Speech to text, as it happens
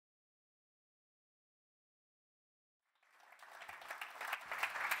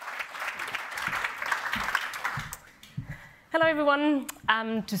Hello, everyone.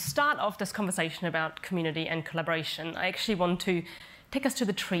 To start off this conversation about community and collaboration, I actually want to take us to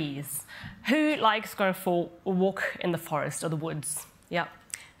the trees. Who likes going for a walk in the forest or the woods? Yeah,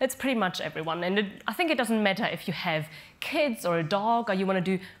 it's pretty much everyone. And I think it doesn't matter if you have kids or a dog or you want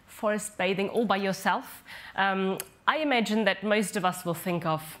to do forest bathing all by yourself. I imagine that most of us will think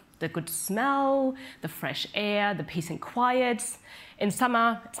of the good smell, the fresh air, the peace and quiet. In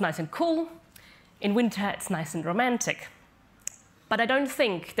summer, it's nice and cool. In winter, it's nice and romantic. But I don't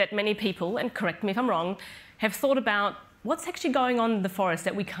think that many people, and correct me if I'm wrong, have thought about what's actually going on in the forest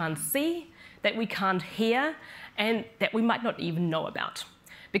that we can't see, that we can't hear, and that we might not even know about.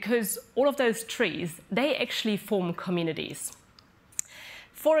 Because all of those trees, they actually form communities.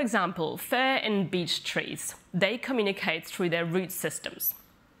 For example, fir and beech trees, they communicate through their root systems.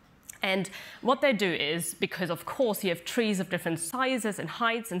 And what they do is, because of course you have trees of different sizes and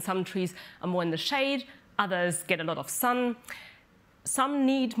heights, and some trees are more in the shade, others get a lot of sun. Some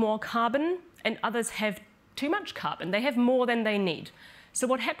need more carbon, and others have too much carbon. They have more than they need. So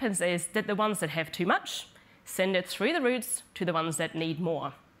what happens is that the ones that have too much send it through the roots to the ones that need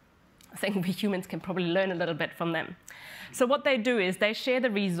more. I think we humans can probably learn a little bit from them. So what they do is they share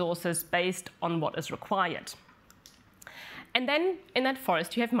the resources based on what is required. And then in that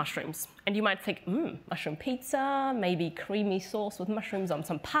forest, you have mushrooms. And you might think, mushroom pizza, maybe creamy sauce with mushrooms on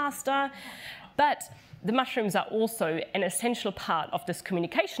some pasta. But the mushrooms are also an essential part of this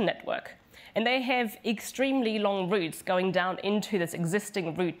communication network. And they have extremely long roots going down into this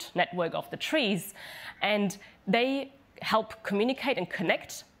existing root network of the trees. And they help communicate and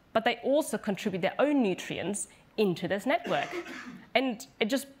connect, but they also contribute their own nutrients into this network. And it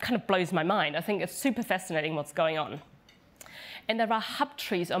just kind of blows my mind. I think it's super fascinating what's going on. And there are hub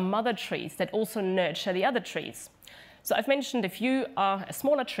trees or mother trees that also nurture the other trees. So I've mentioned if you are a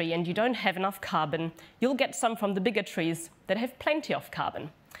smaller tree and you don't have enough carbon, you'll get some from the bigger trees that have plenty of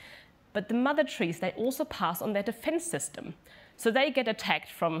carbon. But the mother trees, they also pass on their defense system. So they get attacked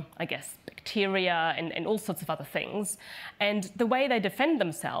from, I guess, bacteria and all sorts of other things. And the way they defend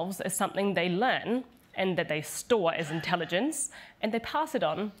themselves is something they learn and that they store as intelligence, and they pass it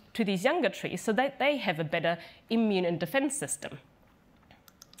on to these younger trees so that they have a better immune and defense system.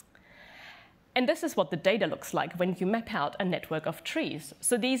 And this is what the data looks like when you map out a network of trees.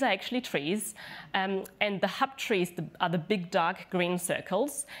 So these are actually trees, and the hub trees are the big dark green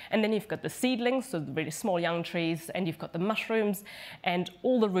circles. And then you've got the seedlings, so the really small young trees, and you've got the mushrooms and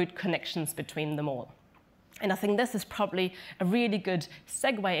all the root connections between them all. And I think this is probably a really good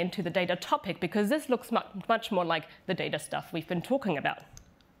segue into the data topic, because this looks much more like the data stuff we've been talking about.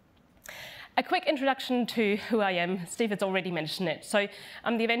 A quick introduction to who I am. Steve has already mentioned it. So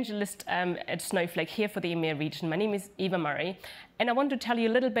I'm the evangelist at Snowflake here for the EMEA region. My name is Eva Murray, and I want to tell you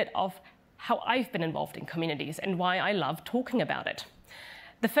a little bit of how I've been involved in communities and why I love talking about it.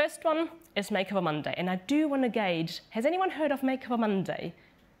 The first one is Makeover Monday, and I do want to gauge, has anyone heard of Makeover Monday?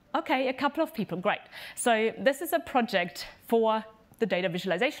 Okay, a couple of people, great. So this is a project for the data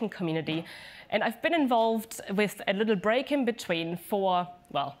visualization community, and I've been involved with a little break in between for,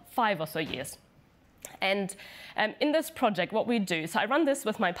 well, 5 or so years. And in this project, what we do, so I run this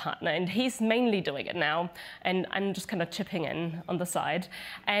with my partner, and he's mainly doing it now, and I'm just kind of chipping in on the side.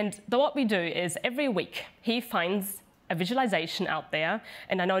 And what we do is every week, he finds a visualization out there,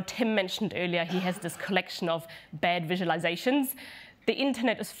 and I know Tim mentioned earlier he has this collection of bad visualizations. The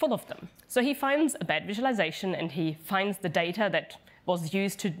internet is full of them. So he finds a bad visualization, and he finds the data that was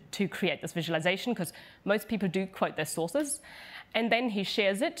used to create this visualization, because most people do quote their sources. And then he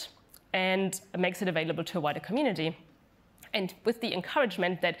shares it and makes it available to a wider community. And with the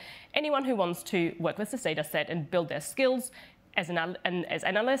encouragement that anyone who wants to work with this data set and build their skills as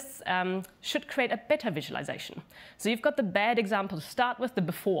analysts should create a better visualization. So you've got the bad example to start with, the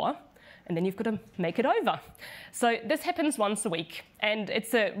before, and then you've got to make it over. So this happens once a week, and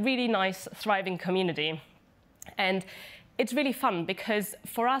it's a really nice, thriving community. And it's really fun, because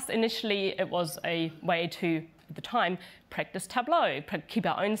for us, initially, it was a way to, at the time, practice Tableau, keep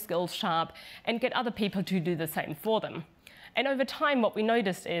our own skills sharp, and get other people to do the same for them. And over time, what we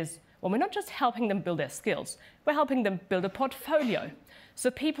noticed is, well, we're not just helping them build their skills, we're helping them build a portfolio.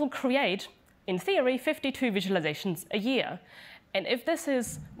 So people create, in theory, 52 visualizations a year. And if this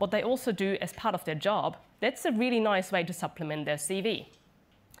is what they also do as part of their job, that's a really nice way to supplement their CV.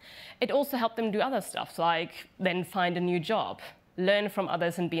 It also helped them do other stuff, like then find a new job, learn from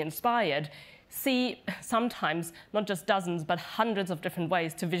others and be inspired, see sometimes not just dozens, but hundreds of different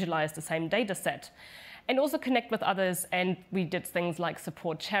ways to visualize the same data set, and also connect with others. And we did things like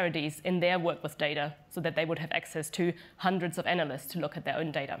support charities in their work with data so that they would have access to hundreds of analysts to look at their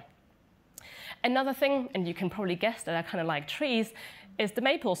own data. Another thing, and you can probably guess that I kind of like trees, is the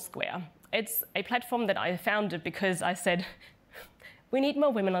Maple Square. It's a platform that I founded because I said, we need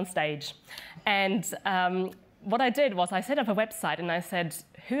more women on stage. And what I did was I set up a website and I said,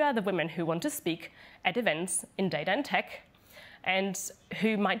 who are the women who want to speak at events in data and tech and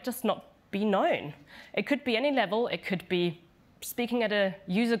who might just not be known? It could be any level. It could be speaking at a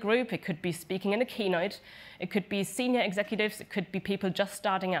user group. It could be speaking in a keynote. It could be senior executives. It could be people just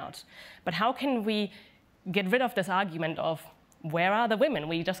starting out. But how can we get rid of this argument of where are the women?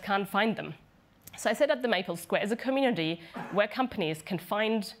 We just can't find them. So I set up the Maple Square as a community where companies can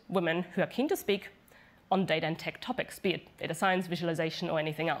find women who are keen to speak on data and tech topics, be it data science, visualization, or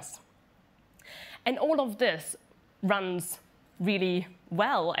anything else. And all of this runs really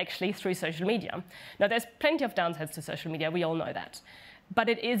well, actually, through social media. Now, there's plenty of downsides to social media. We all know that. But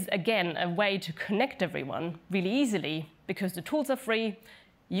it is, again, a way to connect everyone really easily because the tools are free.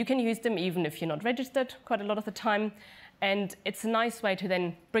 You can use them even if you're not registered quite a lot of the time. And it's a nice way to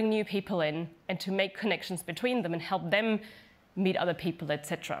then bring new people in and to make connections between them and help them meet other people,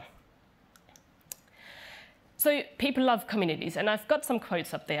 etc. So people love communities, and I've got some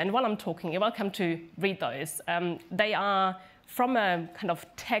quotes up there. And while I'm talking, you're welcome to read those. They are from a kind of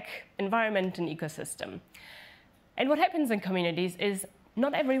tech environment and ecosystem. And what happens in communities is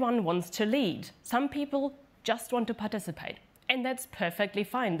not everyone wants to lead. Some people just want to participate, and that's perfectly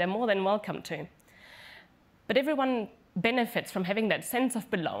fine. They're more than welcome to. But everyone benefits from having that sense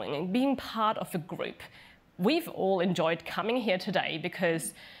of belonging and being part of a group. We've all enjoyed coming here today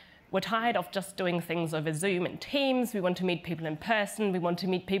because we're tired of just doing things over Zoom and Teams. We want to meet people in person. We want to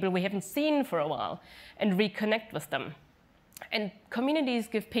meet people we haven't seen for a while and reconnect with them. And communities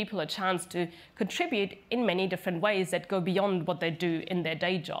give people a chance to contribute in many different ways that go beyond what they do in their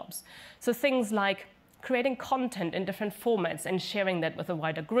day jobs. So things like creating content in different formats and sharing that with a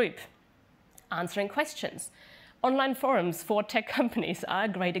wider group, answering questions. Online forums for tech companies are a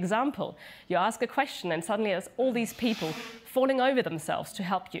great example. You ask a question and suddenly there's all these people falling over themselves to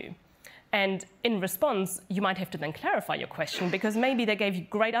help you. And in response, you might have to then clarify your question because maybe they gave you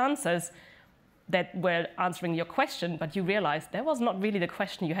great answers that were answering your question, but you realized that was not really the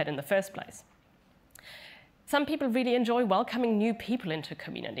question you had in the first place. Some people really enjoy welcoming new people into a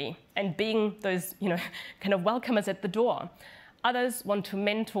community and being those, kind of welcomers at the door. Others want to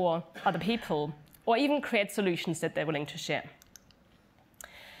mentor other people or even create solutions that they're willing to share.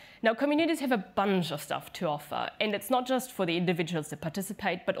 Now, communities have a bunch of stuff to offer, and it's not just for the individuals that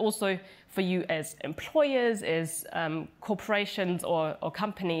participate, but also for you as employers, as corporations or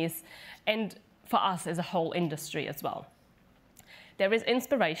companies, and for us as a whole industry as well. There is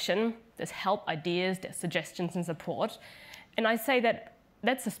inspiration, there's help, ideas, there's suggestions and support, and I say that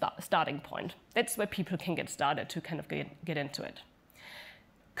that's a starting point. That's where people can get started to kind of get into it.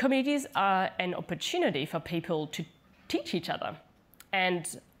 Communities are an opportunity for people to teach each other.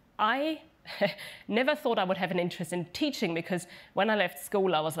 And I never thought I would have an interest in teaching because when I left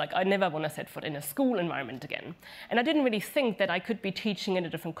school, I was like, I never want to set foot in a school environment again. And I didn't really think that I could be teaching in a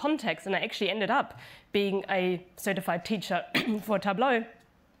different context. And I actually ended up being a certified teacher for Tableau.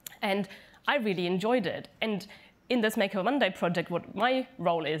 And I really enjoyed it. And in this Maker Monday project, what my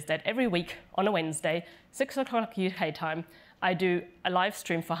role is that every week on a Wednesday, 6 o'clock UK time, I do a live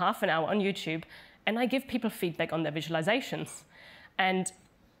stream for half an hour on YouTube, and I give people feedback on their visualizations. And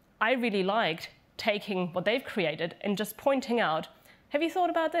I really liked taking what they've created and just pointing out, have you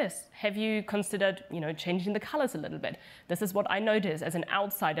thought about this? Have you considered, changing the colors a little bit? This is what I notice as an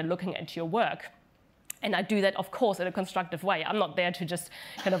outsider looking at your work. And I do that, of course, in a constructive way. I'm not there to just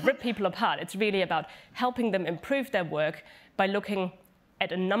kind of rip people apart. It's really about helping them improve their work by looking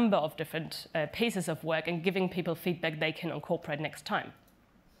at a number of different pieces of work and giving people feedback they can incorporate next time.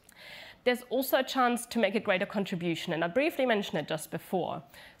 There's also a chance to make a greater contribution, and I briefly mentioned it just before.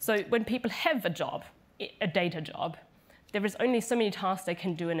 So when people have a job, a data job, there is only so many tasks they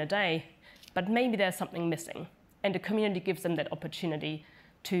can do in a day, but maybe there's something missing, and the community gives them that opportunity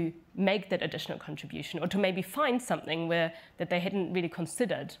to make that additional contribution or to maybe find something that they hadn't really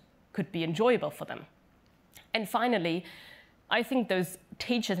considered could be enjoyable for them. And finally, I think those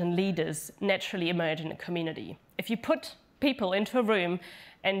teachers and leaders naturally emerge in a community. If you put people into a room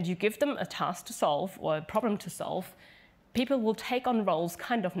and you give them a task to solve or a problem to solve, people will take on roles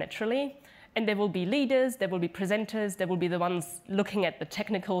kind of naturally, and there will be leaders, there will be presenters, there will be the ones looking at the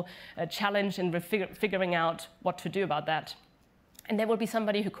technical challenge and figuring out what to do about that. And there will be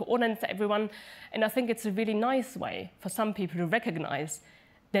somebody who coordinates everyone, and I think it's a really nice way for some people to recognize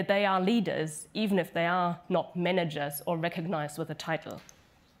that they are leaders, even if they are not managers or recognized with a title.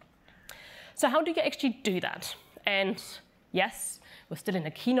 So how do you actually do that? And Yes, we're still in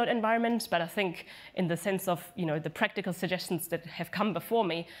a keynote environment, but I think in the sense of the practical suggestions that have come before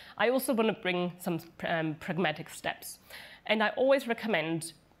me, I also want to bring some pragmatic steps. And I always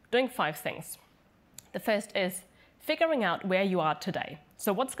recommend doing 5 things. The first is figuring out where you are today.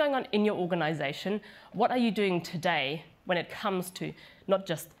 So what's going on in your organization? What are you doing today when it comes to not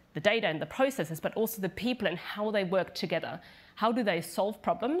just the data and the processes, but also the people and how they work together? How do they solve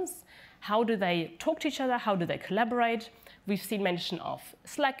problems? How do they talk to each other? How do they collaborate? We've seen mention of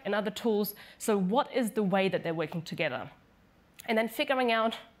Slack and other tools. So what is the way that they're working together? And then figuring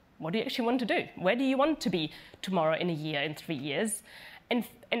out, what do you actually want to do? Where do you want to be tomorrow, in a year, in 3 years?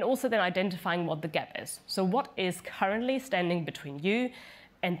 And also then identifying what the gap is. So what is currently standing between you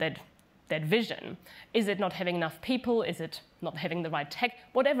and that vision? Is it not having enough people? Is it not having the right tech?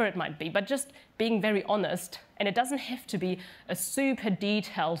 Whatever it might be, but just being very honest. And it doesn't have to be a super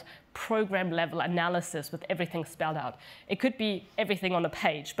detailed program level analysis with everything spelled out. It could be everything on a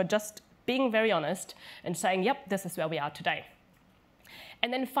page, but just being very honest and saying, yep, this is where we are today.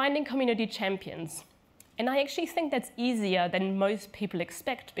 And then finding community champions. And I actually think that's easier than most people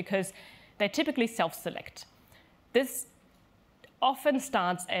expect because they typically self-select. This often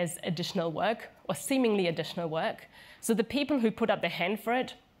starts as additional work or seemingly additional work. So the people who put up their hand for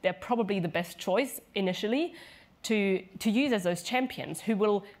it, they're probably the best choice initially to use as those champions who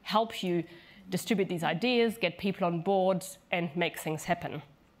will help you distribute these ideas, get people on board, and make things happen.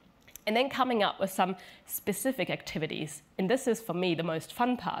 And then coming up with some specific activities. And this is, for me, the most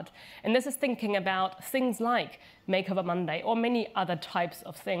fun part. And this is thinking about things like Makeover Monday or many other types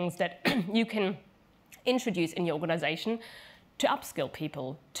of things that you can introduce in your organization to upskill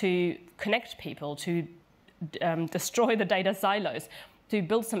people, to connect people, to destroy the data silos, to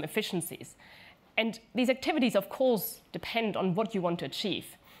build some efficiencies. And these activities, of course, depend on what you want to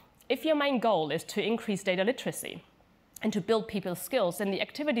achieve. If your main goal is to increase data literacy, and to build people's skills, then the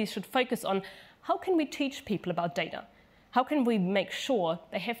activities should focus on how can we teach people about data? How can we make sure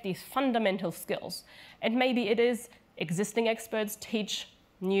they have these fundamental skills? And maybe it is existing experts teach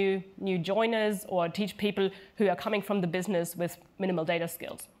new joiners or teach people who are coming from the business with minimal data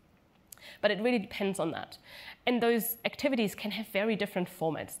skills. But it really depends on that. And those activities can have very different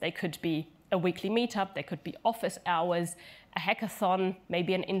formats. They could be a weekly meetup, they could be office hours, a hackathon,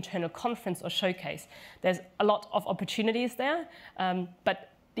 maybe an internal conference or showcase. There's a lot of opportunities there,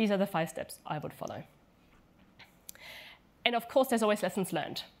 but these are the 5 steps I would follow. And of course, there's always lessons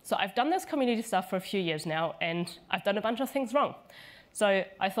learned. So I've done this community stuff for a few years now, and I've done a bunch of things wrong. So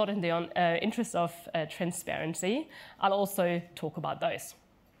I thought in the interest of transparency, I'll also talk about those.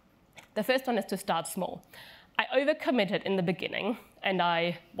 The first one is to start small. I overcommitted in the beginning, and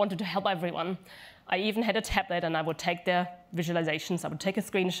I wanted to help everyone. I even had a tablet, and I would take their visualizations, I would take a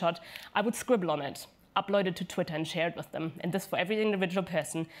screenshot, I would scribble on it, upload it to Twitter, and share it with them, and this for every individual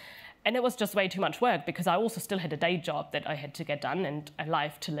person. And it was just way too much work, because I also still had a day job that I had to get done and a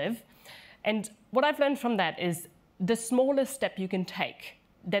life to live. And what I've learned from that is the smallest step you can take,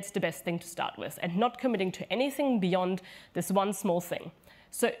 that's the best thing to start with, and not committing to anything beyond this one small thing.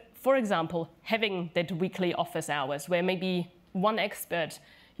 So, for example, having that weekly office hours where maybe one expert,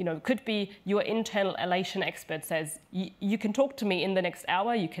 could be your internal Alation expert says, you can talk to me in the next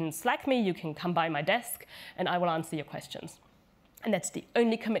hour, you can Slack me, you can come by my desk, and I will answer your questions. And that's the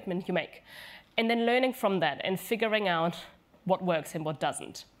only commitment you make. And then learning from that and figuring out what works and what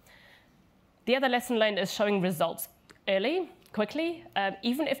doesn't. The other lesson learned is showing results early, quickly,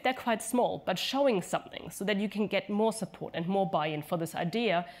 even if they're quite small, but showing something so that you can get more support and more buy-in for this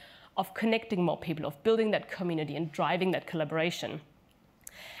idea of connecting more people, of building that community and driving that collaboration.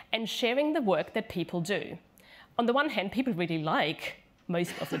 And sharing the work that people do. On the one hand, people really like,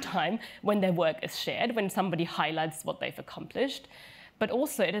 most of the time, when their work is shared, when somebody highlights what they've accomplished. But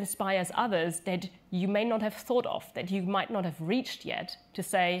also it inspires others that you may not have thought of, that you might not have reached yet, to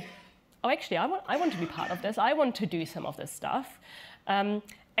say, oh, actually, I want to be part of this. I want to do some of this stuff. And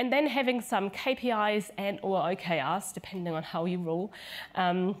then having some KPIs and or OKRs, depending on how you rule,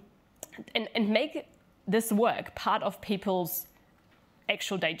 and make this work part of people's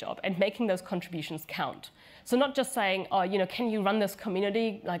actual day job and making those contributions count. So not just saying, oh, can you run this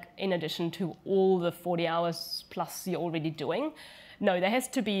community like in addition to all the 40 hours plus you're already doing? No, there has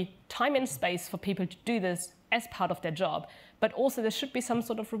to be time and space for people to do this as part of their job, but also there should be some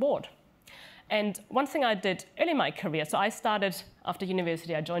sort of reward. And one thing I did early in my career, so I started after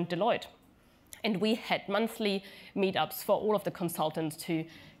university, I joined Deloitte. And we had monthly meetups for all of the consultants to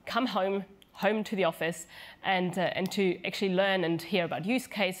come home to the office and to actually learn and hear about use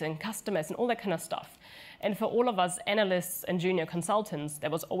case and customers and all that kind of stuff. And for all of us analysts and junior consultants,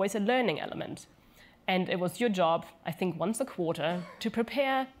 there was always a learning element. And it was your job, I think once a quarter, to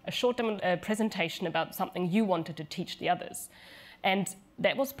prepare a short presentation about something you wanted to teach the others. And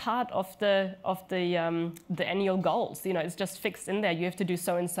that was part of the annual goals. You know, it's just fixed in there. You have to do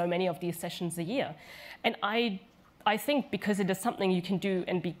so and so many of these sessions a year. And I think because it is something you can do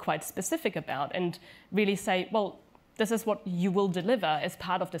and be quite specific about and really say, well, this is what you will deliver as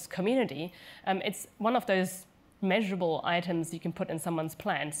part of this community. It's one of those measurable items you can put in someone's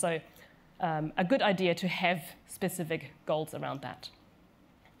plan. So a good idea to have specific goals around that.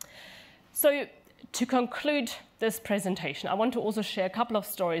 So to conclude this presentation, I want to also share a couple of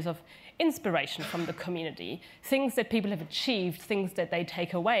stories of inspiration from the community, things that people have achieved, things that they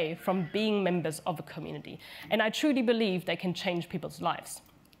take away from being members of a community. And I truly believe they can change people's lives.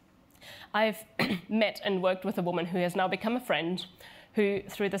 I've met and worked with a woman who has now become a friend, who,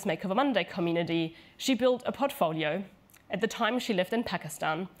 through this Makeover Monday community, she built a portfolio. At the time, she lived in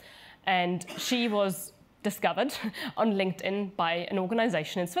Pakistan, and she was discovered on LinkedIn by an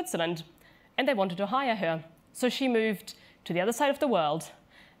organization in Switzerland, and they wanted to hire her. So she moved to the other side of the world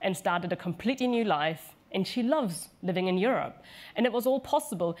and started a completely new life, and she loves living in Europe. And it was all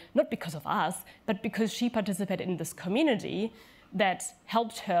possible, not because of us, but because she participated in this community that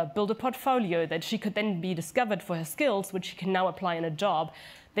helped her build a portfolio that she could then be discovered for her skills, which she can now apply in a job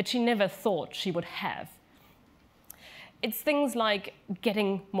that she never thought she would have. It's things like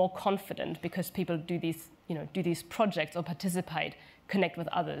getting more confident because people do these projects or participate, connect with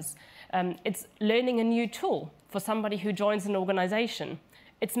others. It's learning a new tool for somebody who joins an organization.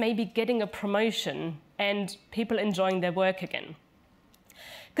 It's maybe getting a promotion and people enjoying their work again.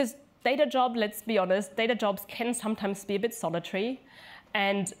 Because data job, let's be honest, data jobs can sometimes be a bit solitary,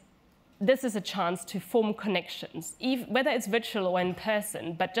 and this is a chance to form connections, whether it's virtual or in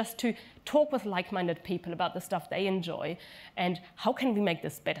person, but just to talk with like-minded people about the stuff they enjoy and how can we make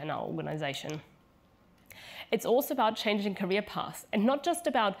this better in our organization. It's also about changing career paths, and not just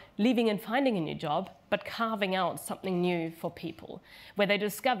about leaving and finding a new job, but carving out something new for people, where they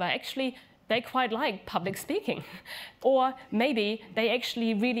discover actually they quite like public speaking, or maybe they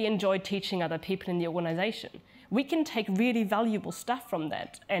actually really enjoy teaching other people in the organization. We can take really valuable stuff from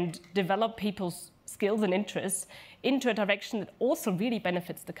that and develop people's skills and interests into a direction that also really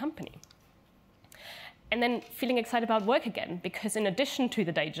benefits the company. And then feeling excited about work again, because in addition to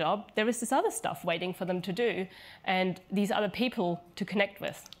the day job, there is this other stuff waiting for them to do and these other people to connect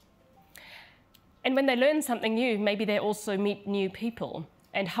with. And when they learn something new, maybe they also meet new people.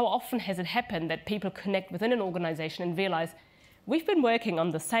 And how often has it happened that people connect within an organization and realize, we've been working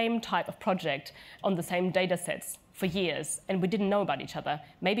on the same type of project, on the same data sets for years, and we didn't know about each other.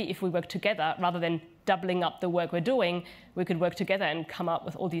 Maybe if we work together, rather than doubling up the work we're doing, we could work together and come up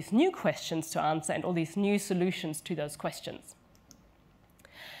with all these new questions to answer and all these new solutions to those questions.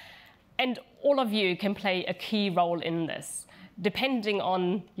 And all of you can play a key role in this, depending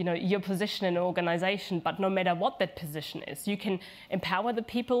on your position in an organization, but no matter what that position is, you can empower the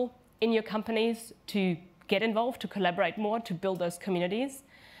people in your companies to get involved, to collaborate more, to build those communities.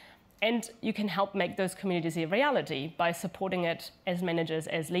 And you can help make those communities a reality by supporting it as managers,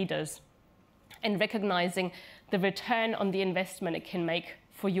 as leaders, and recognizing the return on the investment it can make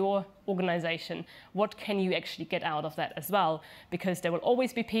for your organization. What can you actually get out of that as well? Because there will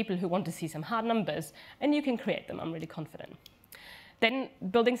always be people who want to see some hard numbers, and you can create them, I'm really confident. Then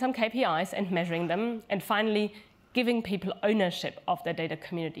building some KPIs and measuring them, and finally, giving people ownership of their data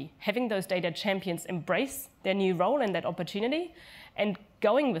community, having those data champions embrace their new role and that opportunity, and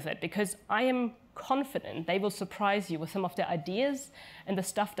going with it, because I am confident they will surprise you with some of their ideas and the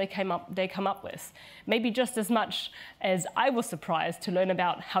stuff they come up with. Maybe just as much as I was surprised to learn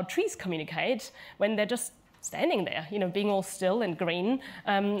about how trees communicate when they're just standing there, being all still and green,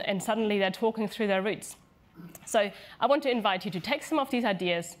 and suddenly they're talking through their roots. So I want to invite you to take some of these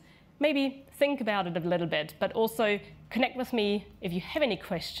ideas, maybe think about it a little bit, but also connect with me if you have any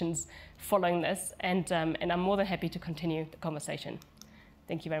questions following this, and I'm more than happy to continue the conversation.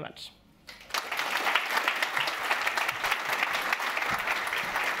 Thank you very much.